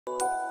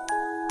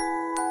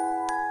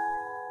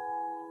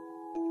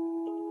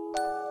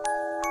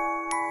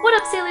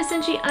up, Sailor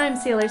Senshi? I'm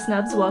Sailor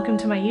Snubs. Welcome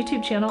to my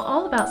YouTube channel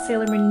all about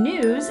Sailor Moon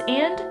news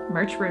and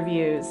merch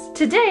reviews.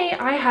 Today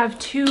I have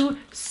two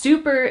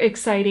super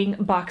exciting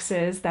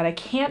boxes that I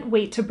can't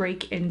wait to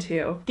break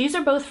into. These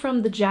are both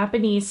from the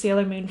Japanese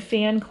Sailor Moon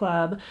fan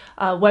club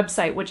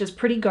website, which is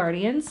Pretty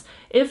Guardians.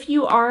 If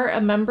you are a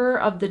member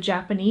of the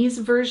Japanese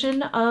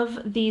version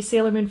of the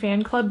Sailor Moon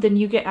fan club, then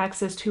you get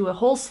access to a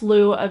whole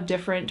slew of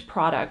different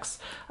products.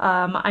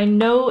 I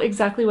know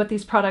exactly what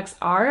these products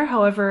are,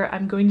 however,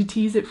 I'm going to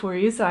tease it for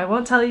you, so I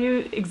won't tell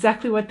you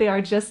exactly what they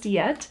are just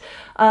yet.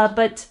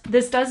 But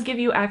this does give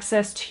you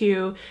access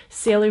to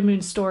Sailor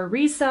Moon store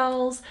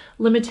resells,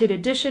 limited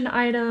edition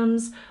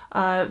items,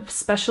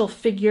 special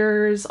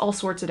figures, all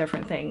sorts of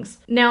different things.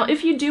 Now,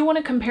 if you do want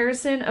a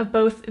comparison of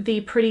both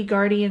the Pretty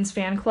Guardians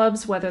fan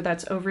clubs, whether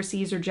that's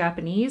overseas or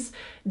Japanese,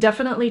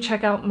 definitely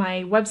check out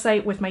my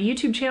website with my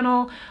YouTube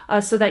channel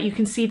so that you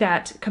can see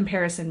that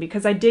comparison,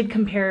 because I did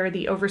compare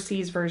the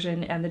overseas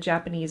version and the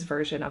Japanese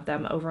version of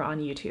them over on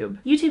YouTube.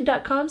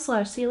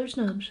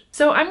 youtube.com/SailorSnubs.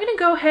 So I'm gonna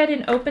go ahead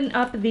and open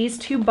up these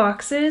two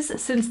boxes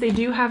since they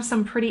do have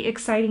some pretty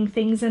exciting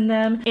things in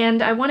them.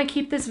 And I want to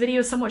keep this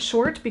video somewhat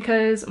short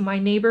because my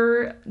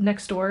neighbor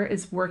next door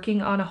is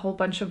working on a whole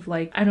bunch of,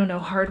 like, I don't know,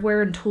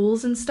 hardware and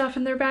tools and stuff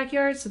in their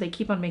backyard, so they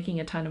keep on making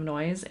a ton of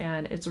noise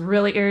and it's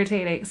really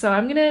irritating. So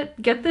I'm gonna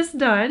get this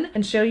done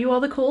and show you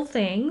all the cool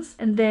things,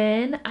 and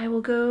then I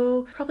will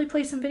go probably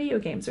play some video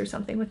games or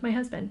something with my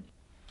husband.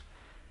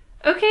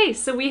 Okay,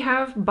 so we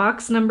have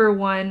box number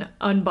one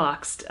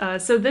unboxed.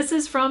 So this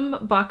is from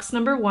box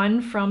number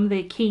one from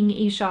the King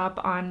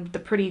eShop on the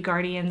Pretty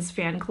Guardians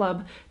fan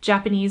club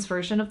Japanese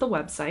version of the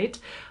website.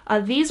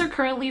 These are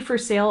currently for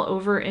sale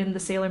over in the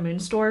Sailor Moon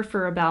store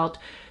for about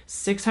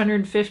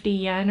 650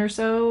 yen or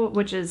so,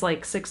 which is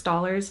like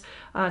 $6,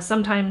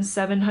 sometimes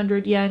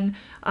 700 yen.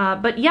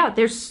 But yeah,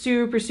 they're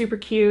super, super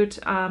cute.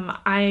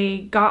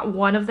 I got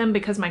one of them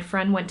because my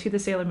friend went to the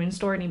Sailor Moon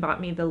store and he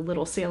bought me the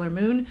little Sailor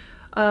Moon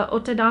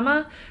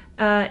Otedama,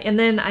 and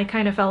then I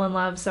kind of fell in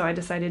love, so I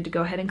decided to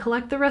go ahead and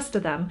collect the rest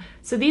of them.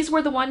 So these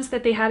were the ones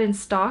that they had in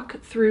stock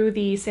through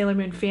the Sailor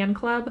Moon fan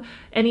club.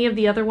 Any of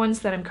the other ones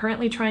that I'm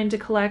currently trying to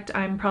collect,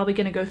 I'm probably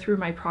going to go through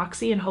my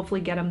proxy and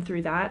hopefully get them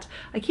through that.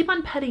 I keep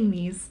on petting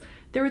these.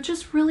 They're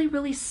just really,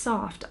 really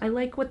soft. I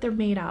like what they're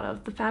made out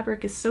of. The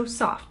fabric is so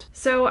soft.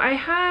 So I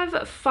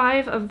have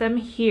 5 of them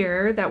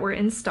here that were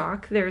in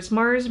stock. There's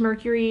Mars,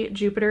 Mercury,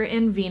 Jupiter,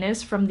 and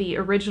Venus from the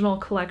original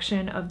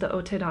collection of the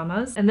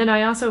Otedamas. And then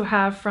I also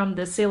have from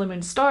the Sailor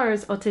Moon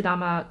Stars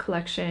Otedama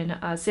collection,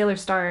 Sailor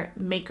Star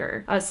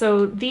Maker.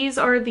 So these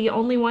are the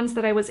only ones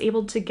that I was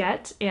able to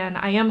get, and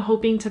I am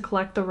hoping to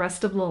collect the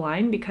rest of the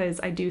line because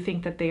I do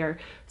think that they are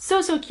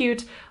so, so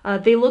cute.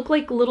 They look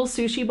like little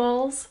sushi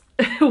balls,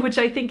 which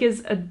I think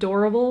is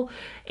adorable,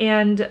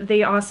 and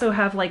they also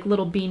have like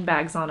little bean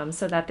bags on them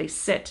so that they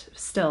sit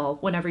still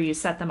whenever you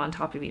set them on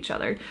top of each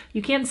other.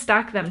 You can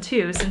stack them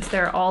too since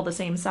they're all the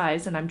same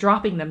size, and I'm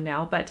dropping them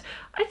now, but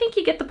I think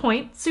you get the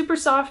point. Super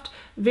soft,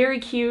 very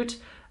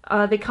cute.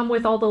 They come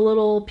with all the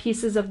little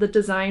pieces of the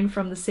design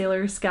from the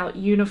Sailor Scout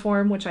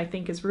uniform, which I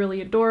think is really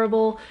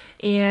adorable,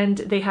 and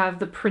they have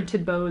the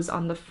printed bows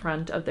on the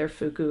front of their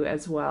fuku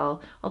as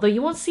well, although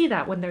you won't see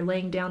that when they're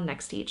laying down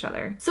next to each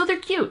other. So they're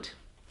cute.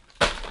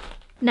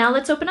 Now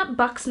let's open up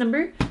box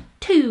number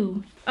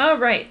 2. All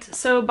right,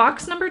 so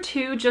box number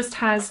 2 just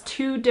has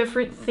 2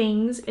 different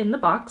things in the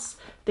box.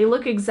 They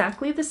look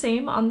exactly the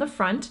same on the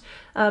front,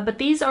 but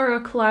these are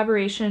a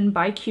collaboration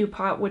by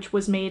Q-Pot, which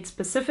was made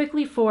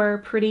specifically for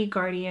Pretty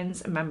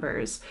Guardians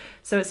members.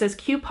 So it says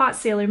Q-Pot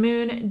Sailor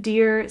Moon,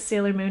 Dear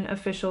Sailor Moon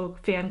Official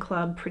Fan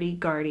Club Pretty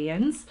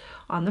Guardians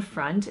on the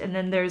front, and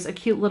then there's a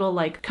cute little,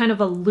 like, kind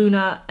of a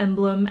Luna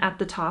emblem at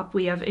the top.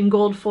 We have in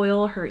gold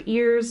foil her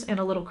ears and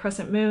a little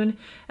crescent moon,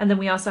 and then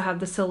we also have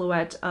the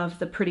silhouette of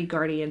the Pretty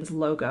Guardians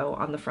logo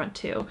on the front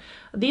too.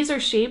 These are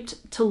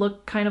shaped to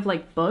look kind of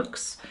like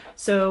books,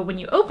 so when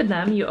you open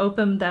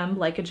them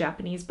like a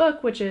Japanese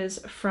book, which is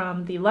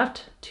from the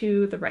left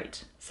to the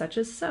right, such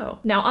as so.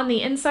 Now on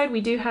the inside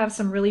we do have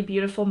some really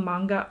beautiful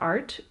manga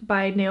art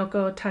by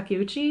Naoko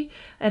Takeuchi,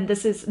 and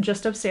this is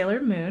just of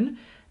Sailor Moon.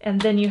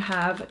 And then you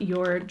have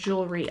your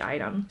jewelry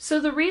item.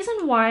 So the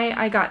reason why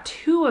I got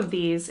 2 of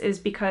these is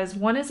because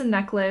one is a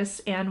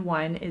necklace and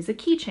one is a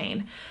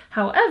keychain.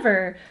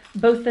 However,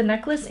 both the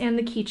necklace and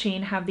the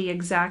keychain have the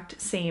exact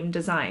same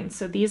design.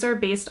 So these are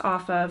based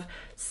off of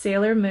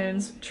Sailor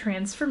Moon's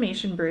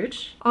transformation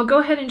brooch. I'll go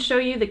ahead and show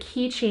you the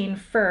keychain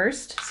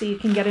first so you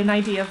can get an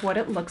idea of what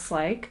it looks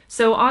like.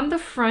 So on the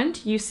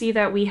front, you see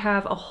that we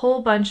have a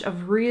whole bunch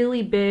of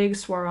really big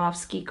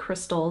Swarovski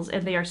crystals,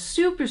 and they are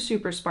super,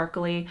 super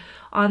sparkly.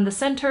 On the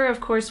center, of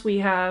course, we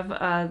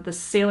have the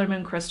Sailor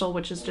Moon crystal,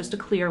 which is just a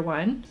clear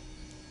one.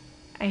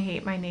 I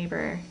hate my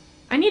neighbor.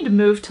 I need to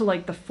move to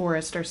like the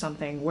forest or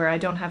something where I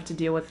don't have to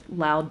deal with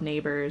loud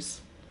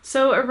neighbors.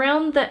 So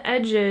around the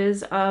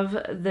edges of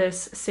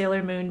this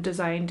Sailor Moon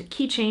designed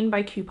keychain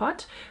by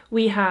Coupot,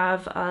 we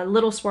have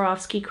little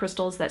Swarovski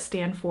crystals that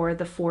stand for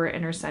the 4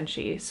 inner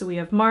senshi. So we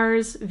have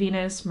Mars,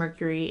 Venus,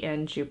 Mercury,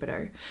 and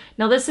Jupiter.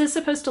 Now this is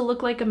supposed to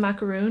look like a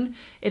macaroon.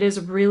 It is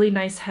really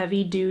nice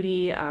heavy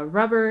duty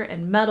rubber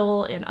and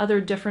metal and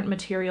other different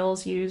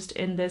materials used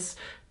in this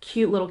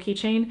cute little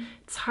keychain.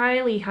 It's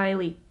highly,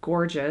 highly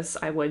gorgeous,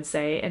 I would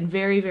say, and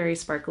very, very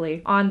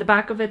sparkly. On the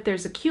back of it,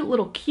 there's a cute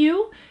little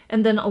Q,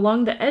 and then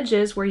along the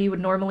edges where you would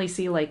normally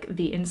see like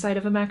the inside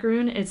of a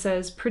macaroon, it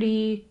says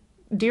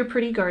Dear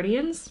Pretty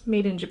Guardians,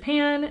 made in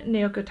Japan,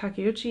 Naoko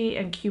Takeuchi,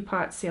 and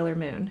Coupot Sailor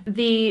Moon.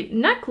 The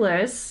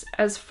necklace,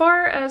 as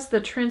far as the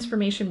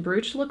transformation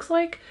brooch looks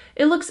like,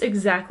 it looks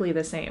exactly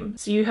the same.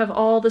 So you have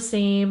all the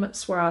same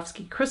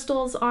Swarovski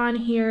crystals on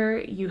here,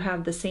 you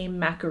have the same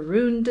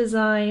macaroon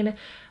design,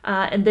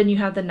 and then you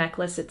have the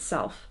necklace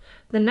itself.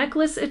 The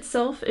necklace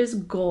itself is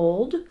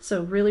gold,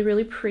 so really,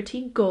 really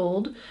pretty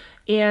gold.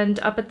 And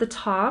up at the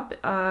top,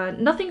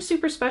 nothing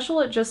super special,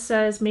 it just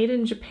says made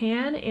in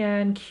Japan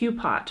and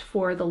Coupot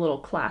for the little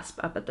clasp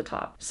up at the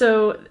top.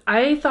 So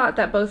I thought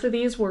that both of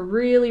these were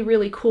really,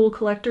 really cool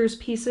collector's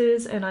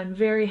pieces, and I'm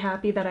very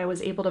happy that I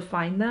was able to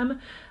find them,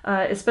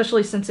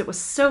 especially since it was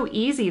so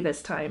easy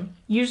this time.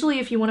 Usually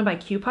if you want to buy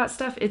Coupot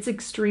stuff, it's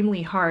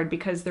extremely hard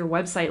because their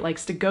website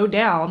likes to go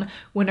down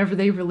whenever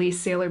they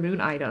release Sailor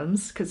Moon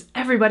items, because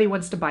everybody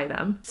wants to buy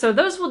them. So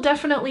those will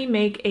definitely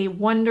make a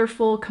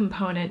wonderful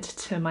component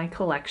to my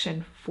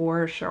collection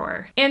for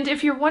sure. And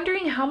if you're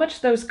wondering how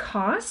much those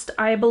cost,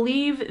 I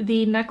believe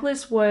the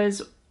necklace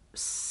was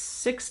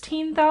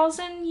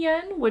 16,000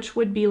 yen, which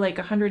would be like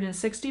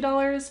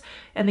 $160,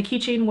 and the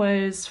keychain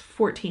was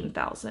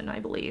 14,000, I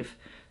believe.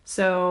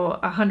 So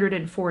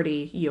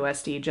 140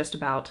 USD, just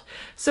about.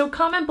 So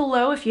comment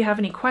below if you have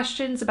any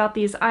questions about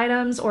these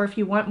items or if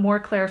you want more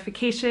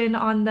clarification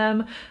on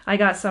them. I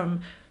got some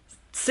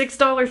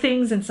 $6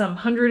 things and some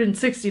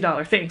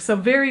 $160 things. So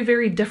very,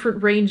 very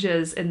different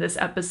ranges in this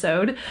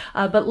episode.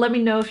 But let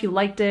me know if you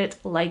liked it,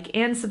 like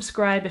and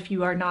subscribe if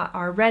you are not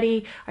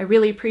already. I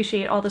really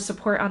appreciate all the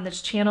support on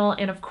this channel.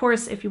 And of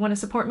course, if you want to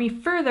support me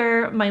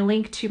further, my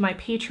link to my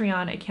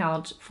Patreon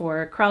account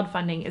for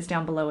crowdfunding is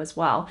down below as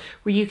well,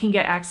 where you can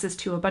get access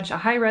to a bunch of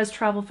high-res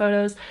travel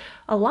photos,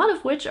 a lot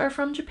of which are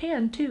from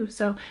Japan too.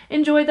 So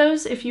enjoy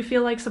those if you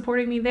feel like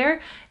supporting me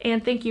there.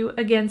 And thank you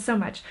again so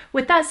much.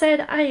 With that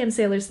said, I am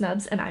Sailor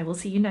Snubs, and I will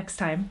see you next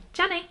time.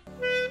 Ja ne!